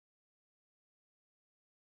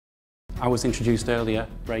I was introduced earlier,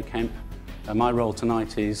 Ray Kemp. My role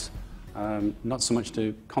tonight is not so much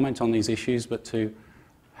to comment on these issues, but to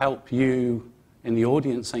help you in the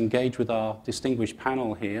audience engage with our distinguished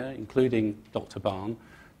panel here, including Dr. Barn,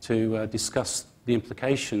 to discuss the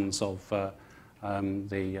implications of the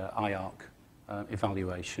IARC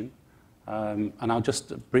evaluation. And I'll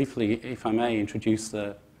just briefly, if I may, introduce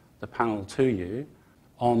the panel to you.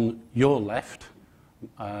 On your left,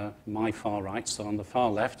 my far right, so on the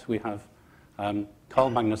far left, we have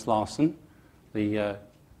Carl Magnus Larsson, the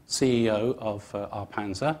CEO of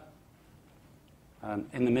Arpanza.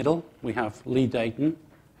 In the middle, we have Lee Dayton,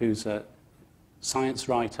 who's a science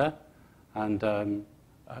writer and a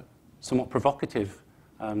somewhat provocative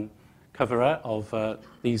coverer of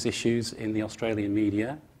these issues in the Australian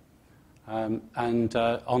media. And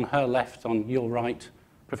on her left, on your right,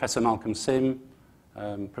 Professor Malcolm Sim,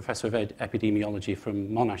 Professor of Epidemiology from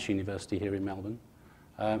Monash University here in Melbourne.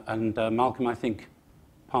 And Malcolm, I think,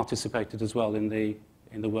 participated as well in the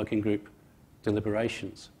working group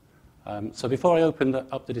deliberations. So before I open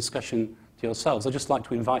up the discussion to yourselves, I'd just like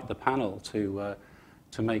to invite the panel to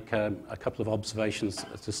make a couple of observations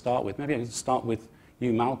to start with. Maybe I can start with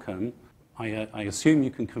you, Malcolm. I assume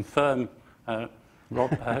you can confirm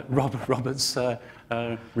Robert's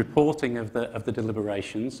reporting of the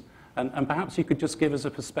deliberations, and perhaps you could just give us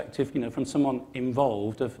a perspective, from someone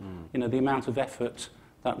involved of, the amount of effort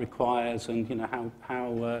that requires, and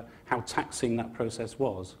how taxing that process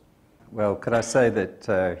was. Well, could I say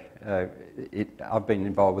that I've been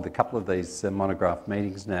involved with a couple of these monograph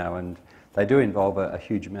meetings now, and they do involve a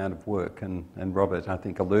huge amount of work. And Robert, I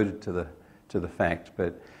think, alluded to the fact.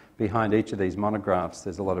 But behind each of these monographs,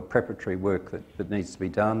 there's a lot of preparatory work that needs to be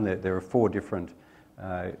done. There are 4 different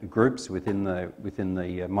groups within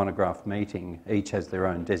the monograph meeting. Each has their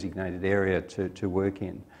own designated area to work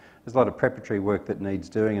in. There's a lot of preparatory work that needs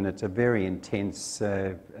doing, and it's a very intense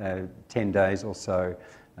 10 days or so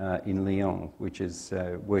in Lyon, which is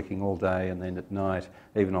working all day and then at night,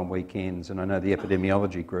 even on weekends. And I know the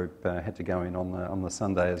epidemiology group had to go in on the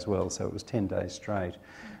Sunday as well, so it was 10 days straight.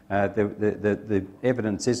 The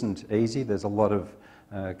evidence isn't easy. There's a lot of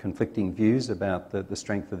conflicting views about the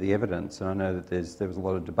strength of the evidence, and I know that there was a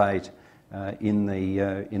lot of debate in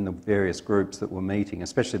the various groups that were meeting,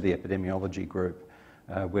 especially the epidemiology group,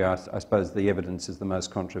 where I suppose the evidence is the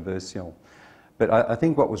most controversial. But I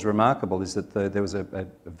think what was remarkable is that there was a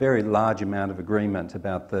very large amount of agreement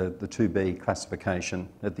about the 2B classification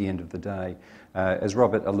at the end of the day. As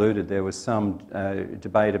Robert alluded, there was some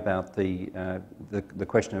debate about the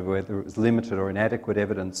question of whether it was limited or inadequate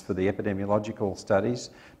evidence for the epidemiological studies,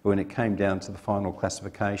 but when it came down to the final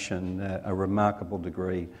classification, a remarkable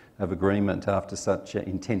degree of agreement after such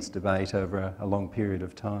intense debate over a long period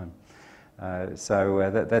of time. So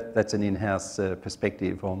that's an in-house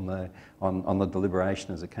perspective on the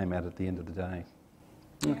deliberation as it came out at the end of the day.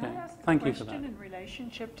 Okay, can I ask a question in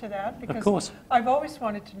relationship to that? Because of course. I've always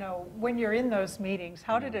wanted to know, when you're in those meetings,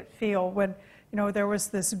 how did it feel when, there was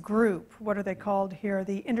this group, what are they called here,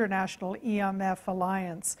 the International EMF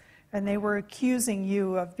Alliance, and they were accusing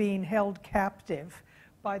you of being held captive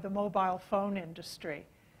by the mobile phone industry.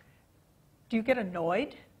 Do you get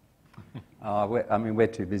annoyed? We're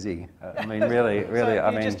too busy. Really. So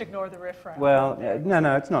you just ignore the riffraff? Well,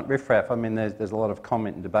 no, it's not riffraff. There's a lot of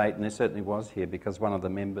comment and debate, and there certainly was here because one of the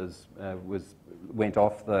members went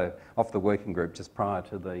off the working group just prior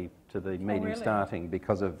to the meeting starting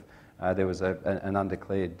because of there was an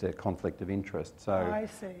undeclared conflict of interest. So I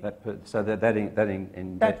see. That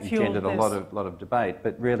engendered a lot of debate.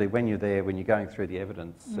 But really, when you're there, when you're going through the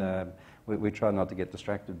evidence. We try not to get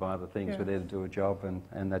distracted by other things. Yeah. We're there to do a job,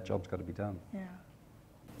 and that job's got to be done. Yeah.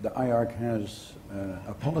 The IARC has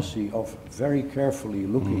a policy of very carefully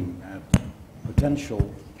looking at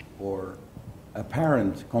potential or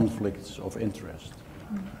apparent conflicts of interest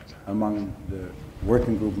among the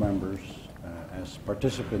working group members as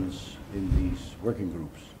participants in these working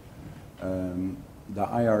groups. The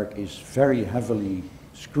IARC is very heavily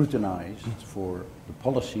scrutinized for the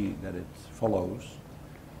policy that it follows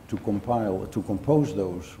to compose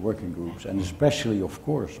those working groups, and especially, of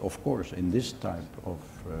course, in this type of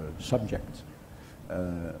subject.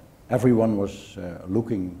 Everyone was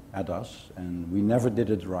looking at us, and we never did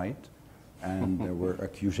it right, and there were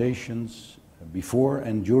accusations before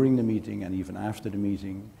and during the meeting, and even after the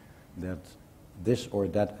meeting, that this or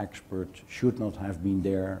that expert should not have been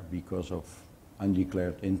there because of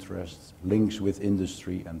undeclared interests, links with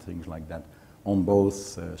industry, and things like that, on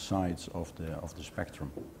both sides of the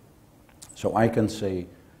spectrum. So I can say,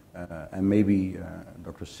 and maybe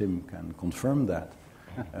Dr. Sim can confirm that,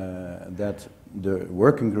 that the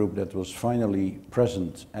working group that was finally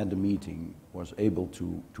present at the meeting was able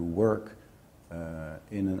to work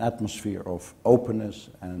in an atmosphere of openness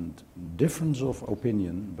and difference of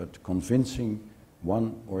opinion, but convincing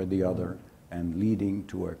one or the other and leading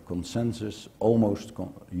to a consensus, almost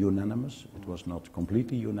unanimous. It was not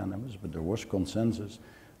completely unanimous, but there was consensus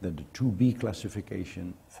that the 2B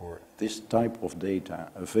classification for this type of data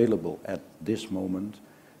available at this moment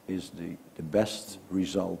is the best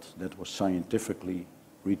result that was scientifically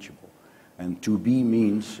reachable. And 2B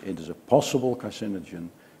means it is a possible carcinogen.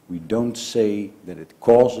 We don't say that it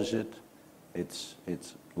causes it. It's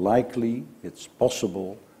likely, it's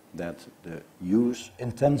possible that the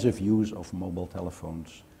intensive use of mobile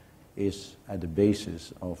telephones is at the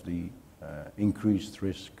basis of the increased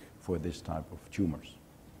risk for this type of tumors.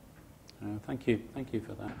 Thank you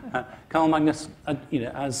for that. Carl Magnus,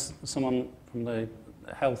 as someone from the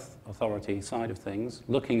health authority side of things,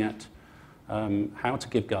 looking at how to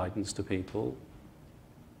give guidance to people,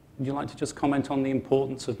 would you like to just comment on the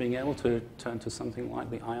importance of being able to turn to something like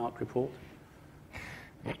the IARC report?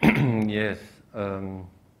 Yes.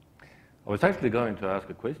 I was actually going to ask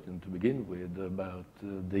a question to begin with about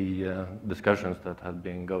the discussions that had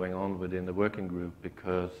been going on within the working group,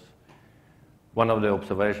 because one of the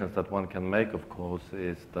observations that one can make, of course,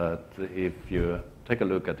 is that if you take a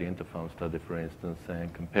look at the interphone study, for instance,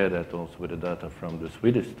 and compare that also with the data from the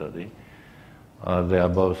Swedish study, they are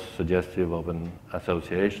both suggestive of an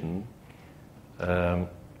association.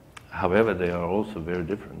 However, they are also very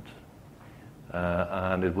different.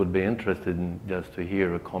 And it would be interesting just to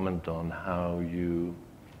hear a comment on how you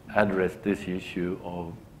address this issue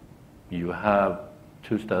of you have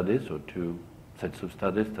two studies or two sets of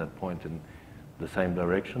studies that point in the same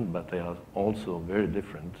direction, but they are also very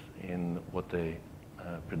different in what they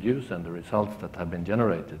produce and the results that have been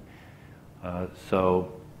generated.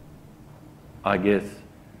 So I guess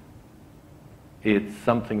it's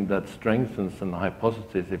something that strengthens an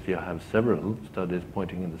hypothesis if you have several studies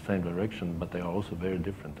pointing in the same direction, but they are also very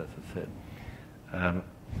different, as I said.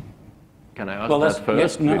 Can I ask that first?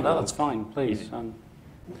 Yes, no, that's fine, please.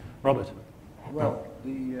 Robert. Well,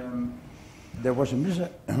 there was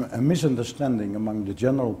a misunderstanding among the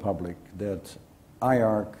general public that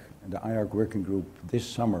IARC, the IARC working group this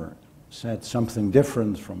summer, said something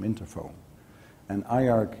different from interphone. And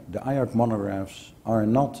the IARC monographs are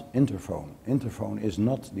not interphone. Interphone is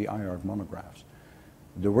not the IARC monographs.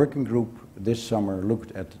 The working group this summer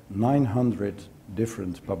looked at 900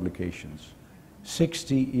 different publications,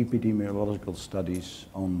 60 epidemiological studies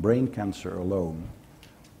on brain cancer alone,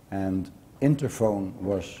 and interphone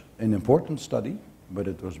was an important study, but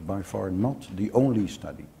it was by far not the only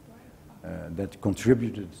study that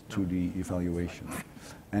contributed to the evaluation.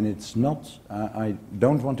 And it's not, I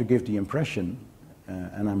don't want to give the impression,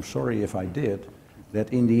 and I'm sorry if I did,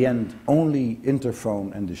 that in the end only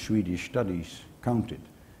interphone and the Swedish studies counted.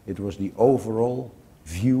 It was the overall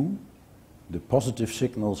view, the positive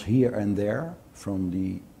signals here and there from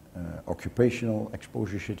the occupational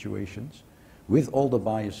exposure situations, with all the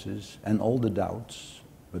biases and all the doubts,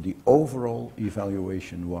 but the overall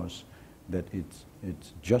evaluation was that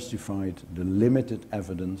it justified the limited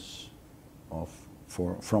evidence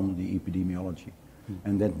from the epidemiology.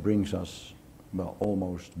 And that brings us, well,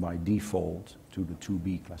 almost by default to the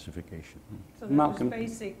 2B classification. So that was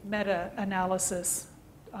basic meta-analysis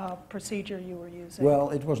procedure you were using?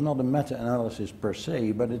 Well, it was not a meta-analysis per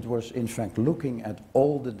se, but it was in fact looking at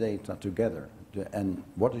all the data together. And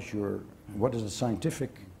what is the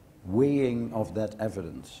scientific weighing of that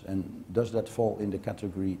evidence? And does that fall in the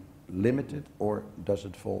category limited, or does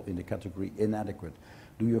it fall in the category inadequate?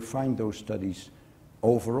 Do you find those studies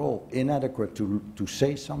overall inadequate to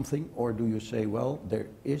say something, or do you say, well, there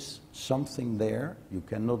is something there, you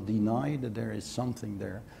cannot deny that there is something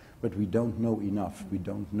there, but we don't know enough. We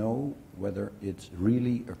don't know whether it's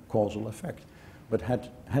really a causal effect. But had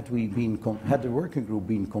the working group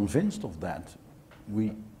been convinced of that,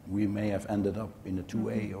 we may have ended up in a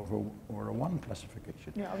 2A or a 1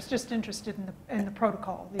 classification. Yeah, I was just interested in the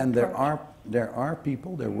protocol. And there are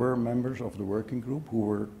people, there were members of the working group who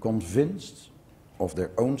were convinced of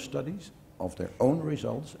their own studies, of their own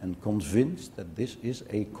results, and convinced that this is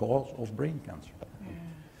a cause of brain cancer. Yeah.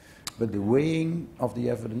 But the weighing of the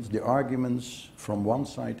evidence, the arguments from one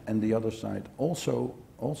side and the other side, also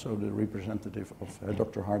the representative of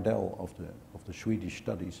Dr. Hardell of the Swedish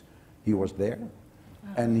studies, he was there,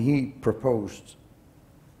 and he proposed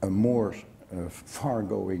a more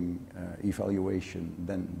far-going evaluation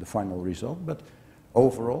than the final result. But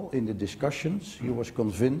overall, in the discussions, he was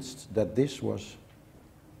convinced that this was,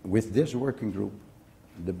 with this working group,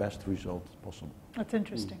 the best result possible. That's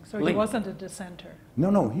interesting. So Lee. he wasn't a dissenter.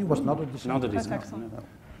 No, he was not a dissenter. Not a That's dissenter. excellent. No.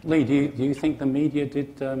 Lee, do you think the media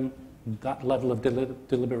did that level of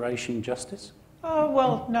deliberation justice? Oh,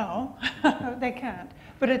 well, no, they can't.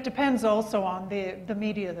 But it depends also on the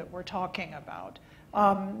media that we're talking about.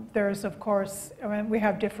 There's, of course, I mean, we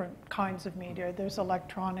have different kinds of media. There's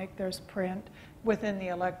electronic, there's print. Within the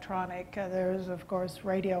electronic, there's, of course,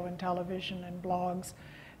 radio and television and blogs.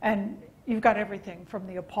 And you've got everything from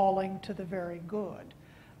the appalling to the very good.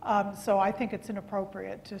 So I think it's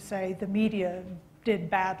inappropriate to say the media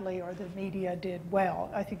did badly or the media did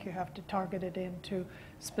well. I think you have to target it into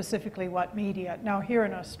specifically what media. Now here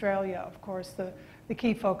in Australia, of course, the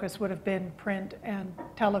key focus would have been print and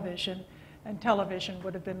television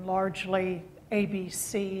would have been largely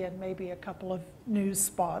ABC and maybe a couple of news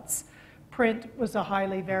spots. Print was a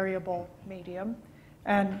highly variable medium,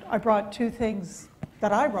 and I brought two things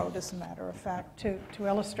that I wrote, as a matter of fact, to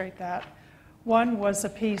illustrate that. One was a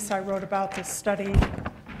piece I wrote about this study.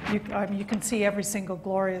 You can see every single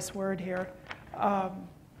glorious word here.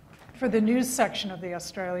 For the news section of the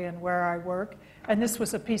Australian where I work, and this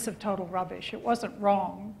was a piece of total rubbish. It wasn't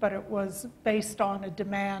wrong, but it was based on a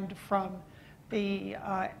demand from the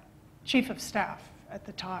chief of staff at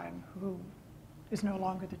the time, who is no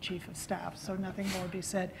longer the chief of staff, so nothing more to be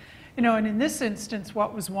said. You know, and in this instance,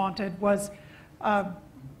 what was wanted was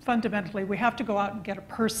fundamentally, we have to go out and get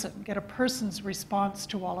a person's response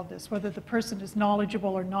to all of this. Whether the person is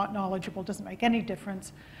knowledgeable or not knowledgeable doesn't make any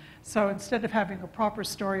difference. So instead of having a proper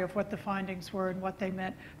story of what the findings were and what they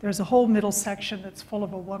meant, there's a whole middle section that's full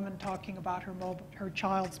of a woman talking about her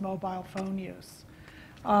child's mobile phone use.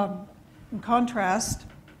 In contrast,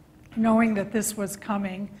 knowing that this was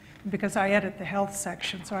coming, because I edit the health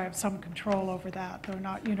section, so I have some control over that, though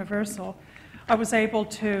not universal, I was able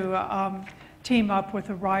to team up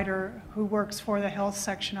with a writer who works for the health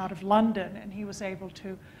section out of London, and he was able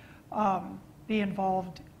to be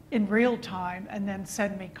involved in real time and then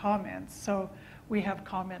send me comments. So we have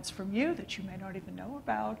comments from you that you may not even know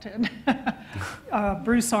about, and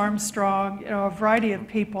Bruce Armstrong, you know, a variety of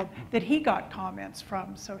people that he got comments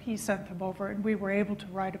from, so he sent them over, and we were able to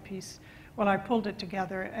write a piece. Well, I pulled it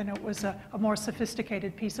together, and it was a more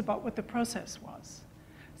sophisticated piece about what the process was.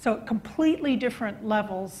 So completely different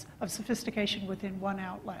levels of sophistication within one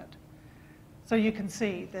outlet. So you can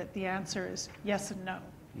see that the answer is yes and no.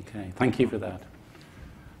 Okay, thank you for that.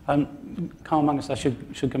 Carl Magnus, I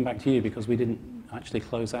should come back to you because we didn't actually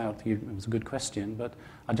close out. It was a good question, but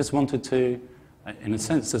I just wanted to, in a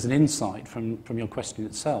sense, there's an insight from your question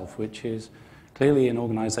itself, which is clearly an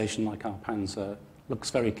organisation like Arpanza looks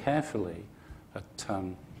very carefully at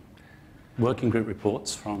working group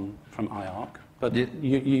reports from IARC, but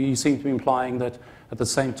you seem to be implying that at the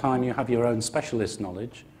same time you have your own specialist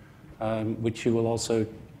knowledge, which you will also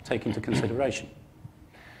take into consideration.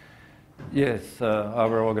 Yes,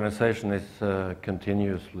 our organization is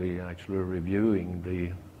continuously actually reviewing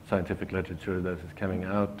the scientific literature that is coming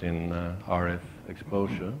out in RF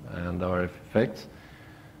exposure and RF effects.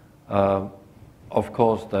 Of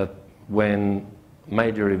course, that when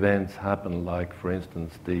major events happen, like for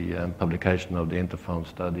instance the publication of the interphone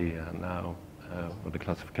study and now with the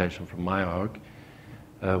classification from IARC,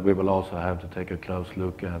 we will also have to take a close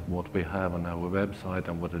look at what we have on our website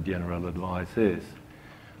and what the general advice is.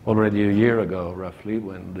 Already a year ago, roughly,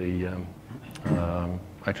 when the,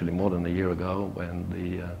 actually more than a year ago, when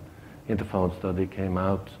the interphone study came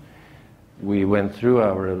out, we went through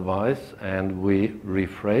our advice and we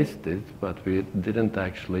rephrased it, but we didn't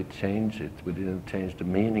actually change it. We didn't change the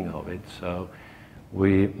meaning of it. So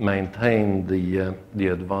we maintained the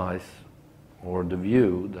advice or the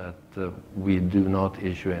view that we do not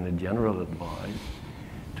issue any general advice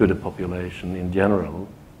to the population in general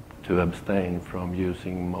to abstain from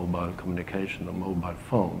using mobile communication or mobile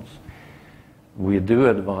phones. We do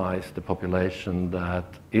advise the population that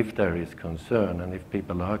if there is concern and if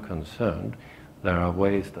people are concerned, there are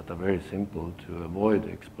ways that are very simple to avoid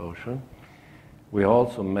exposure. We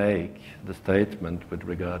also make the statement with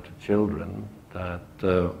regard to children that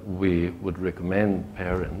we would recommend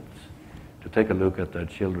parents to take a look at their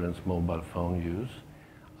children's mobile phone use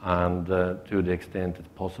and to the extent it's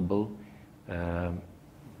possible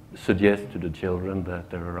suggest to the children that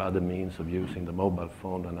there are other means of using the mobile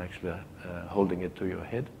phone than actually holding it to your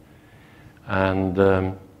head. And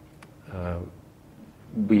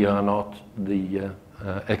we are not the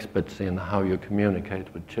experts in how you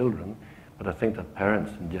communicate with children, but I think that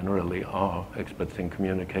parents generally are experts in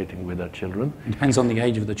communicating with their children. It depends on the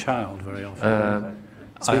age of the child very often.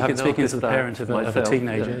 Speaking as a parent of a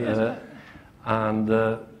teenager, yes. And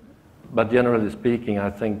But generally speaking, I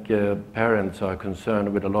think parents are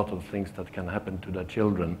concerned with a lot of things that can happen to their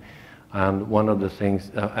children. And one of the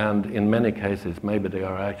things, and in many cases, maybe they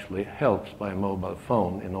are actually helped by a mobile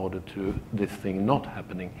phone in order to this thing not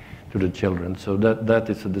happening to the children. So that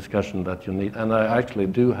is a discussion that you need. And I actually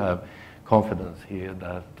do have confidence here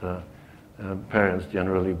that parents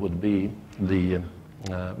generally would be the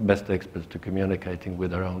best experts to communicating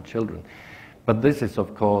with their own children. But this is,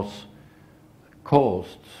 of course,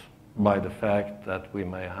 caused by the fact that we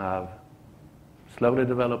may have slowly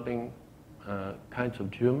developing kinds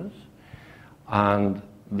of tumors, and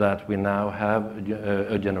that we now have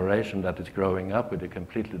a generation that is growing up with a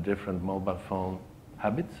completely different mobile phone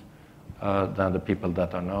habits than the people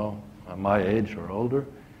that are now my age or older.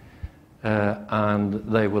 And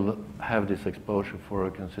they will have this exposure for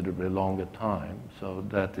a considerably longer time. So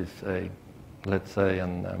that is let's say,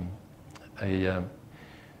 a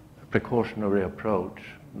precautionary approach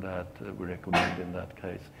that we recommend in that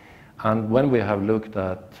case. And when we have looked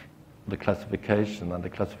at the classification, and the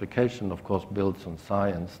classification, of course, builds on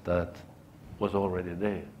science that was already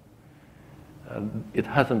there. It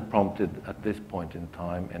hasn't prompted, at this point in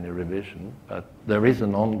time, any revision, but there is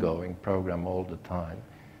an ongoing program all the time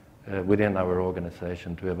within our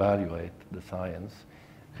organization to evaluate the science,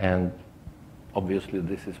 and obviously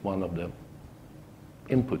this is one of the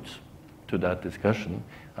inputs to that discussion,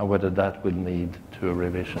 and whether that will lead to a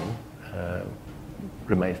revision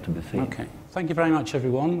remains to be seen. Okay, thank you very much,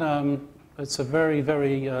 everyone. It's a very,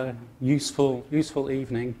 very useful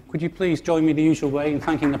evening. Could you please join me the usual way in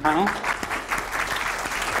thanking the panel?